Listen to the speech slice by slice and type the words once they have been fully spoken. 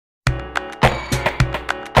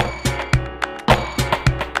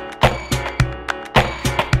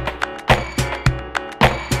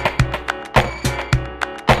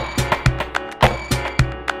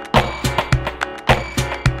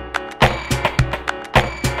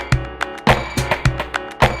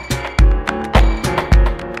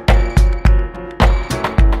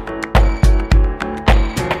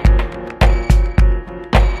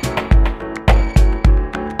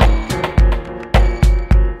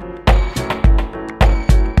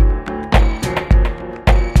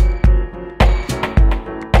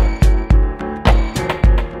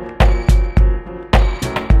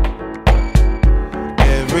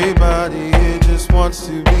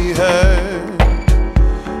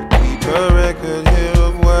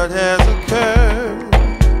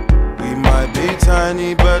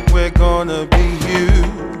gonna be huge.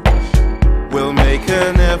 We'll make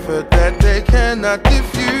an effort that they cannot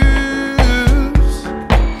diffuse.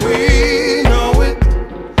 We know it,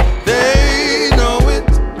 they know it.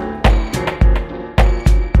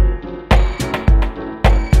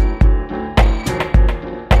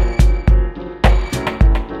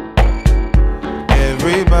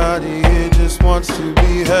 Everybody here just wants to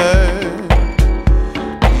be heard.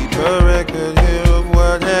 Keep a record here of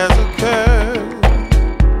what has occurred.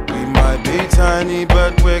 We might be tiny,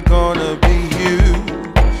 but we're gonna be huge.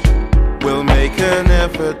 We'll make an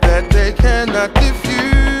effort that they cannot diffuse.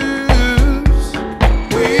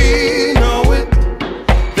 We know it,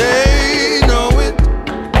 they know it.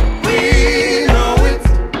 We know it,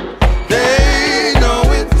 they know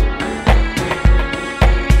it.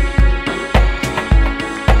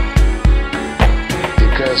 He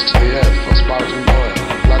cursed the earth for spouting oil,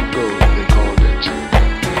 black gold they called it,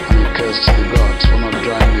 and he cursed the gods for not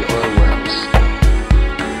drying the oil wells.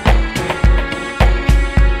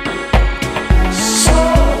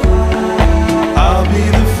 I'll be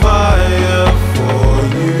the fire for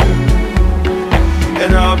you,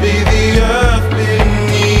 and I'll be the earth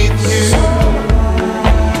beneath you.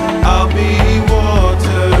 I'll be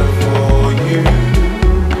water for you,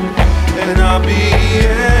 and I'll be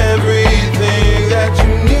everything that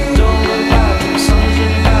you need. Don't look back, the sun's in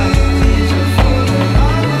your back, leaves are falling.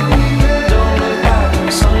 Don't look back,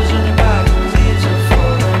 the sun's in your back, leaves are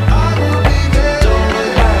falling. Don't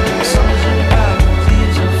look back, the sun's in your back,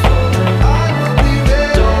 leaves are falling.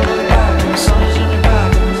 Don't look back, the sun's in your back,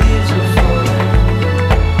 leaves are falling.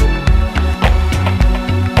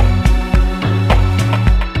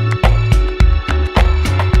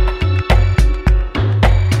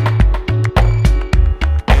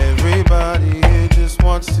 Everybody here just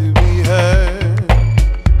wants to